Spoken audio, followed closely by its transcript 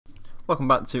Welcome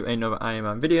back to another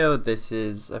Ironman video. This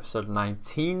is episode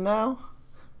 19 now.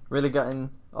 Really getting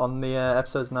on the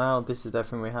episodes now. This is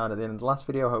everything we had at the end of the last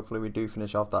video. Hopefully we do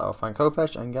finish off that Alpine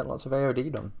Kopesh and get lots of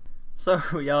AOD done. So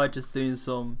we are just doing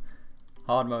some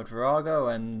hard mode for Argo,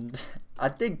 and I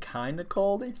did kind of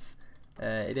call this.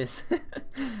 It is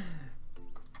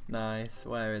nice.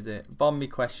 Where is it? Bombi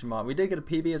question mark. We did get a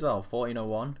PB as well,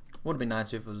 1401. Would have been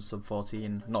nice if it was sub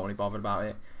 14. Not really bothered about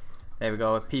it. There we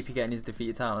go, PP getting his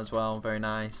defeated title as well, very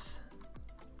nice.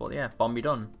 But yeah, Bombi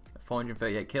done.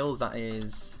 438 kills, that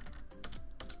is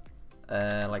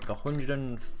like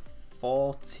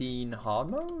 114 hard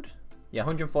mode? Yeah,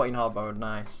 114 hard mode,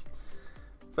 nice.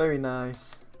 Very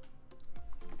nice.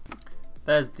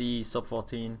 There's the sub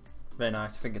 14, very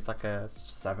nice. I think it's like a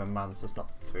 7-man, so it's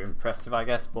not too impressive I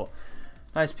guess, but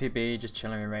nice PB, just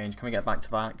chilling in range. Can we get back to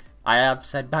back? I have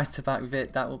said back to back with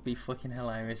it, that would be fucking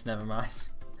hilarious, never mind.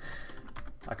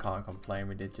 I can't complain,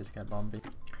 we did just get Bombi.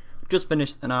 Just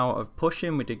finished an hour of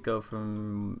pushing. We did go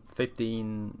from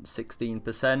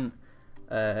 16%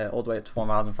 all the way up to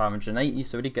 1,580,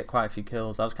 so we did get quite a few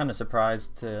kills. I was kind of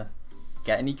surprised to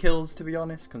get any kills, to be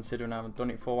honest, considering I haven't done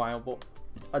it for a while, but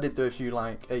I did do a few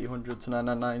like 800 to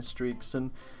 999 streaks and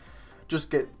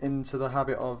just get into the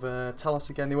habit of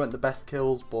Telos again. They weren't the best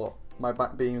kills, but my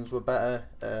back beams were better.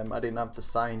 I didn't have to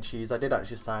sign cheese. I did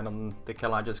actually sign on the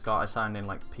kill I just got. I signed in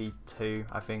like P2,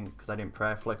 I think, because I didn't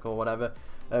prayer flick or whatever.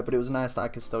 But it was nice that I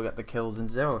could still get the kills in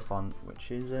 0 font, which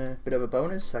is a bit of a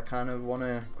bonus. I kind of want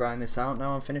to grind this out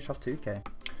now and finish off 2k.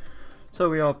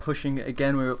 So we are pushing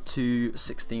again. We're up to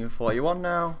 1641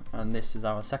 now, and this is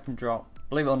our second drop.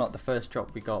 Believe it or not, the first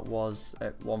drop we got was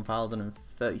at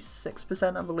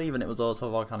 1036%, I believe, and it was also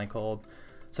volcanic orb.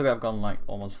 So we have gone like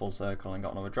almost full circle and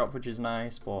got another drop, which is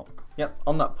nice. But yep,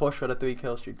 on that push we had a 3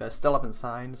 kill streak there. Still haven't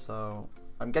signed, so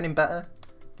I'm getting better,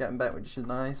 which is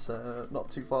nice. Not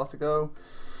too far to go,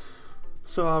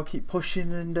 so I'll keep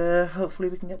pushing and hopefully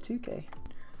we can get 2k.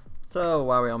 So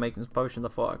while we are making some potions, I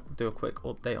thought I'd do a quick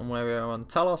update on where we are on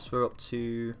Telos. We're up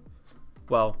to,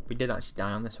 well, we did actually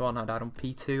die on this one. I died on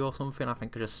P2 or something. I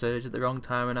think I just surged at the wrong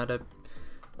time and had a,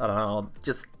 I don't know,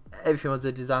 just everything was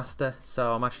a disaster.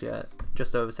 So I'm actually at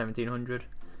just over 1700.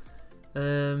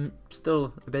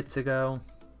 Still a bit to go.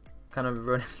 Kind of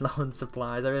running low on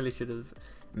supplies. I really should have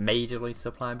majorly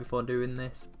supplied before doing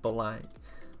this, but like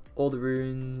all the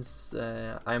runes,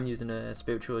 I am using a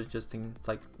spiritual just to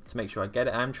make sure I get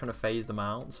it. I'm trying to phase them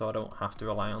out so I don't have to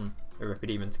rely on a Ripid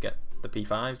Demon to get the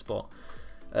P5s, but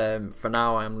for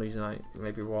now I am losing like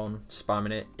maybe one,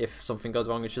 spamming it. If something goes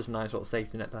wrong, it's just a nice little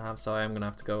safety net to have, so I am going to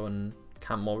have to go and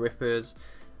camp more Rippers,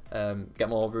 get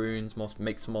more runes,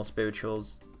 make some more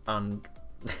spirituals, and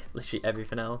literally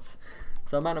everything else.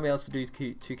 So I might not be able to do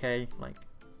 2k like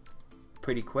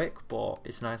pretty quick, but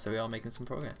it's nice that we are making some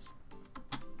progress.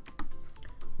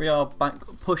 We are back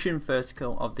pushing first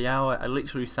kill of the hour. I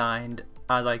literally signed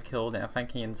as I killed it. I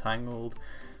think he entangled,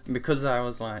 and because I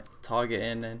was like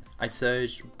targeting and I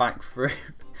surged back through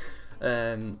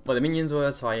well, the minions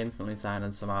were, so I instantly signed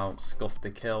and somehow scuffed the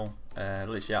kill,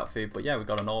 literally out of food. But yeah, we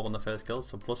got an orb on the first kill,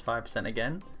 so plus 5%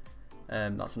 again.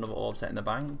 That's another orb set in the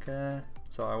bank,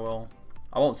 so I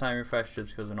won't sign refresh just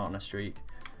because we're not on a streak.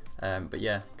 But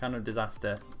yeah, kind of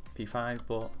disaster P5,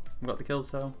 but we got the kill,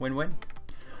 so win-win.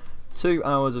 2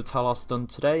 hours of Telos done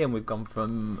today, and we've gone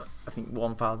from I think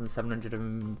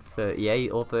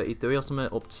 1738 or 33 or something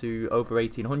up to over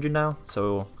 1800 now.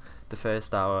 So the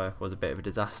first hour was a bit of a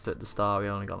disaster at the start. We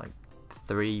only got like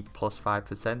 3 plus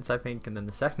 5% I think, and then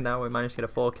the second hour we managed to get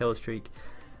a 4 kill streak.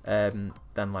 Then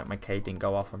like my K didn't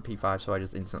go off on P5, so I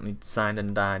just instantly signed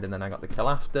and died, and then I got the kill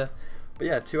after. But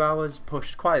yeah, 2 hours,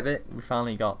 pushed quite a bit. We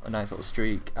finally got a nice little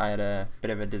streak. I had a bit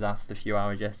of a disaster few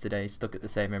hours yesterday, stuck at the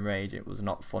same enrage. It was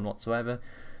not fun whatsoever.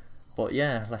 But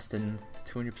yeah, less than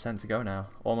 200% to go now.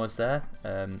 Almost there.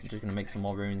 Just going to make some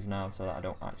more runes now so that I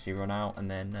don't actually run out,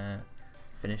 and then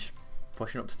finish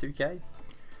pushing up to 2k.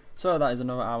 So that is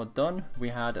another hour done. We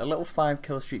had a little 5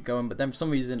 kill streak going, but then for some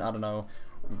reason, I don't know,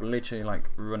 literally like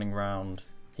running around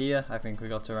here. I think we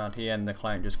got to around here and the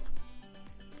client just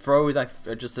froze. I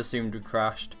just assumed we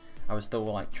crashed. I was still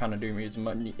like trying to do as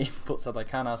many inputs as I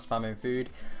can. I was spamming food.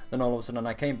 Then all of a sudden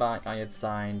I came back, I had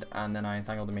signed, and then I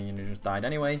entangled the minion and just died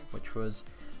anyway, which was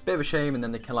a bit of a shame. And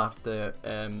then the kill after,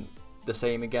 the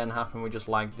same again happened. We just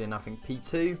lagged in, I think,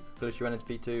 P2. Literally went into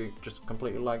P2, just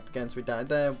completely lagged again, so we died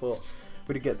there. But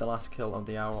we did get the last kill of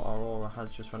the hour. Our aura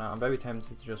has just run out. I'm very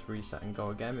tempted to just reset and go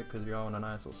again because we are on a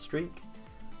nice little streak.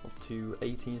 Up to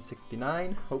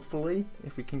 1869, hopefully.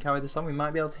 If we can carry this on, we might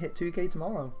be able to hit 2k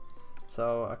tomorrow.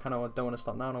 So I kind of don't want to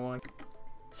stop now. I want to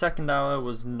Second hour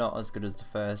was not as good as the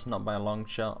first, not by a long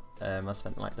shot. I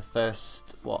spent like the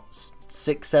first,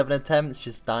 6-7 attempts,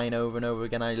 just dying over and over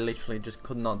again. I literally just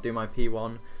could not do my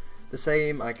P1 the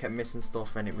same. I kept missing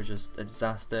stuff and it was just a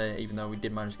disaster, even though we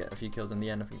did manage to get a few kills in the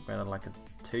end. I think we had like a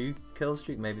 2 kill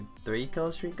streak, maybe 3 kill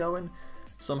streak going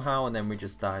somehow, and then we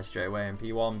just died straight away in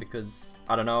P1 because,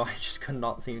 I don't know, I just could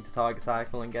not seem to target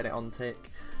cycle and get it on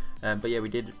tick. But yeah, we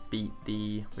did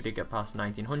get past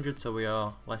 1900, so we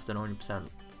are less than 100%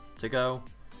 to go.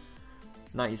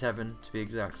 97 to be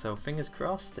exact, so fingers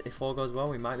crossed, if all goes well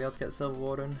we might be able to get Silver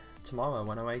Warden tomorrow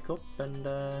when I wake up and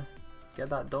get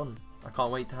that done. I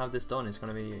can't wait to have this done. It's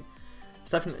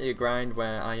definitely a grind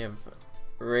where I have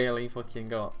really fucking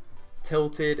got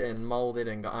tilted and molded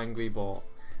and got angry, but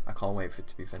I can't wait for it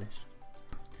to be finished.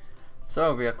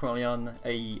 So we are currently on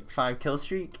a 5 kill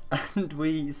streak and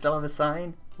we still have a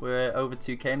sign. We're over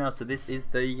 2k now, so this is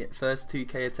the first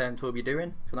 2k attempt we'll be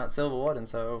doing for that Silver Warden,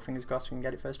 so fingers crossed we can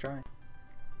get it first try.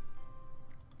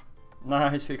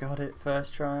 Nice, we got it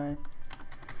first try.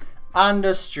 And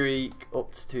a streak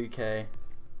up to 2k.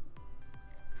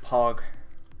 Pog.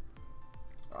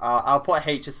 I'll put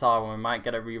HSR when we might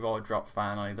get a reroll drop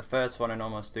finally. The first one in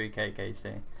almost 3k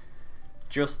KC.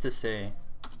 Just to see.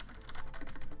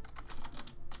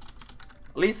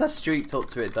 At least I streaked up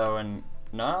to it though, and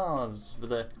no,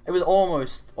 it was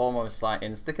almost like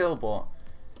insta kill, but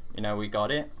you know, we got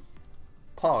it.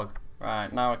 Pog.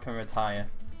 Right, now I can retire.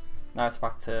 Now it's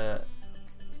back to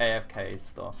AFK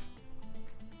stuff.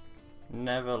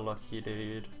 Never lucky,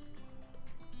 dude.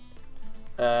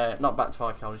 Not back to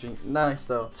archaeology. Nice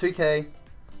though. 2k.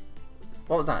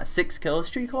 What was that? A 6 kill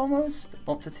streak almost?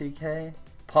 Up to 2k.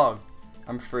 Pog.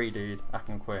 I'm free, dude. I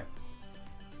can quit.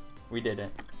 We did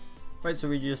it. Right, so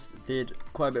we just did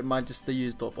quite a bit of Magister,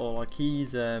 used up all our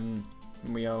keys.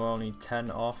 We are only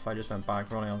 10 off. I just went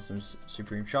back running on some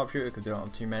Supreme Sharpshooter because we don't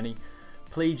have too many.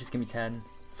 Please just give me 10.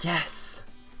 Yes!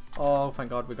 Oh, thank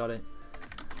God we got it.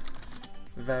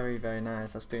 Very, very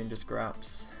nice. That's doing just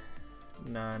scraps.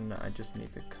 None. I just need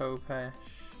the Kopesh.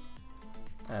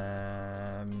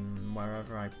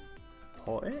 Wherever I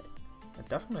put it. I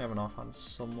definitely have an offhand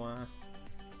somewhere.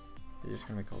 It's just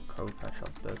gonna be called Kopesh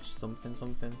off the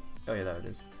something. Oh yeah, there it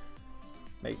is.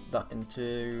 Make that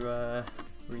into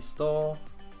restore.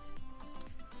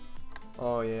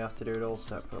 Oh yeah, you have to do it all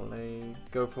separately.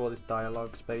 Go for all this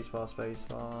dialogue,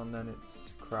 spacebar, and then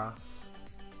it's craft.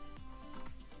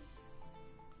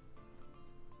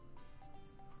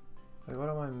 Wait, what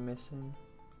am I missing?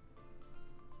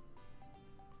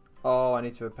 Oh, I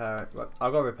need to repair it. Right,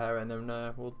 I'll go repair it and then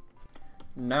we'll...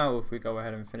 Now if we go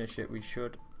ahead and finish it, we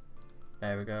should...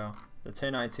 There we go. The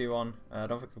 292 one. I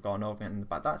don't think I've got an organ in the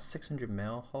back. That's 600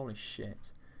 mil. Holy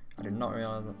shit. I did not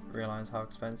realize how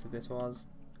expensive this was.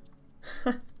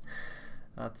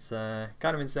 That's kind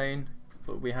of insane.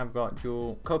 But we have got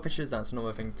dual Kopeshes. That's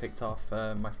another thing ticked off.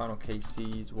 My final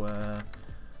KCs were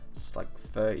like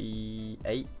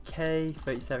 38k,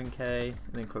 37k, and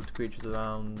then Corrupted Creatures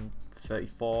around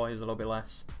 34. It was a little bit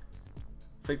less.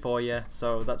 34, yeah.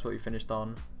 So that's what we finished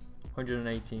on.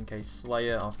 118k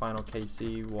Slayer. Our final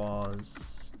KC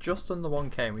was just under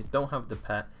 1k, and we don't have the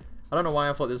pet. I don't know why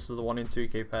I thought this was a 1 in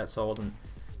 2k pet, so I wasn't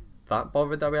that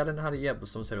bothered that we hadn't had it yet, but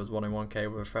some said it was 1 in 1k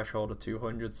with a threshold of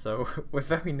 200, so we're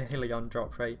very nearly on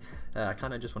drop rate. I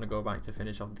kind of just want to go back to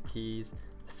finish off the keys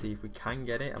to see if we can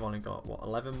get it. I've only got, what,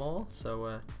 11 more, so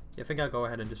yeah, I think I'll go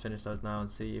ahead and just finish those now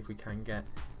and see if we can get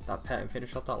that pet and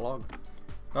finish off that log.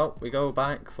 Well, we go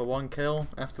back for 1 kill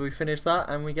after we finish that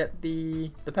and we get the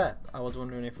pet. I was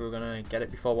wondering if we were going to get it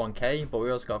before 1k, but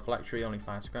we also got a phylactery, only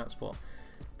 5 scraps, but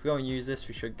if we go and use this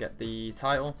we should get the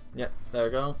title. Yep, there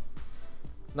we go.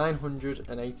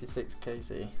 986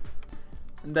 KC.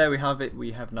 And there we have it.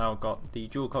 We have now got the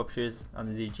dual Kopeshes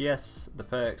and the ZGS. The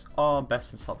perks are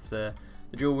best and top for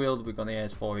the dual wield. We've got the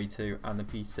AS4E2 and the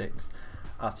P6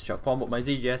 Aftershock 1, but my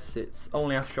ZGS, it's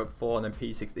only Aftershock 4 and then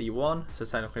P6 E1, so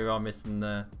technically we are missing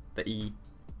the E.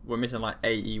 We're missing like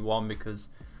AE1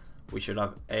 because we should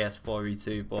have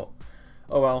AS4E2, but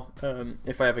oh well.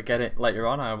 If I ever get it later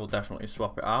on, I will definitely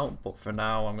swap it out, but for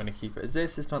now I'm going to keep it as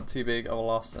this. It's not too big of a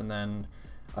loss, and then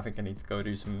I think I need to go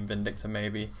do some Vindictor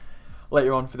maybe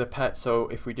later on for the pet, so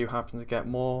if we do happen to get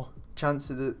more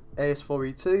chances at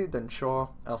AS4E2, then sure,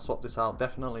 I'll swap this out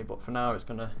definitely, but for now it's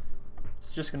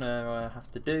just gonna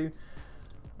have to do.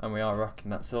 And we are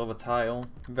rocking that silver title.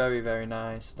 Very, very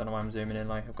nice. Don't know why I'm zooming in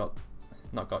like I've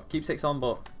not got keepsakes on,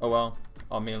 but oh well.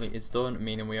 Our melee is done,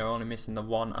 meaning we are only missing the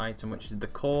one item, which is the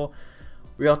core.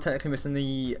 We are technically missing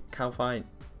the Calphite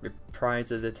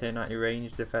Repriser, the tier 90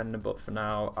 range defender, but for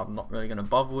now I'm not really gonna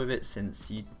bother with it since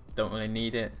you don't really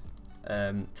need it.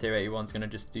 Tier 81 is gonna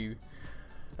just do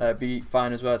be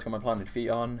fine as well. It's got my planted feet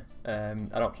on.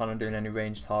 I don't plan on doing any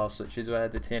ranged tasks, which is where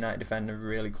the tier 90 defender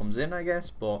really comes in, I guess,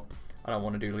 but I don't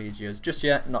want to do Legios just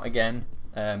yet, not again.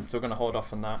 So we're going to hold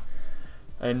off on that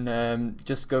and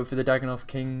just go for the Dagannoth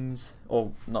Kings,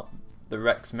 or not, the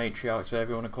Rex Matriarchs, whatever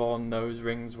you want to call them, those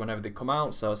rings whenever they come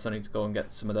out. So I still need to go and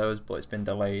get some of those, but it's been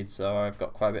delayed, so I've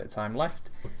got quite a bit of time left.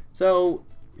 So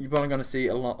you're probably going to see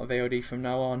a lot of AOD from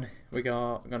now on. We're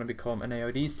going to become an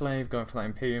AOD slave, going for that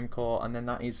Imperium core, and then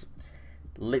that is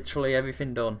literally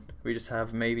everything done. We just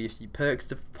have maybe a few perks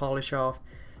to polish off,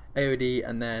 AOD,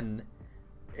 and then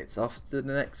it's off to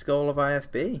the next goal of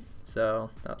IFB. So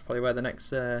that's probably where the next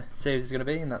series is going to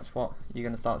be, and that's what you're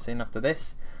going to start seeing after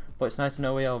this. But it's nice to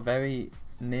know we are very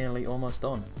nearly almost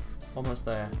done. Almost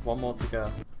there. One more to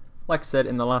go. Like I said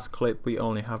in the last clip, we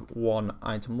only have one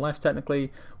item left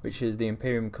technically, which is the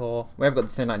Imperium core. We have got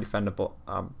the tier 9 defender, but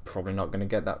I'm probably not going to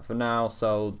get that for now.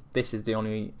 So this is the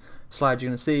only slide you're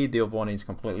going to see. The other one is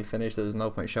completely finished. There's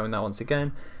no point showing that once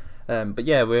again. But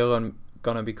yeah, we're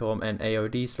going to become an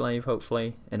AOD slave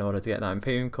hopefully in order to get that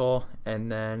Imperium core,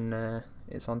 and then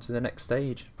it's on to the next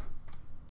stage.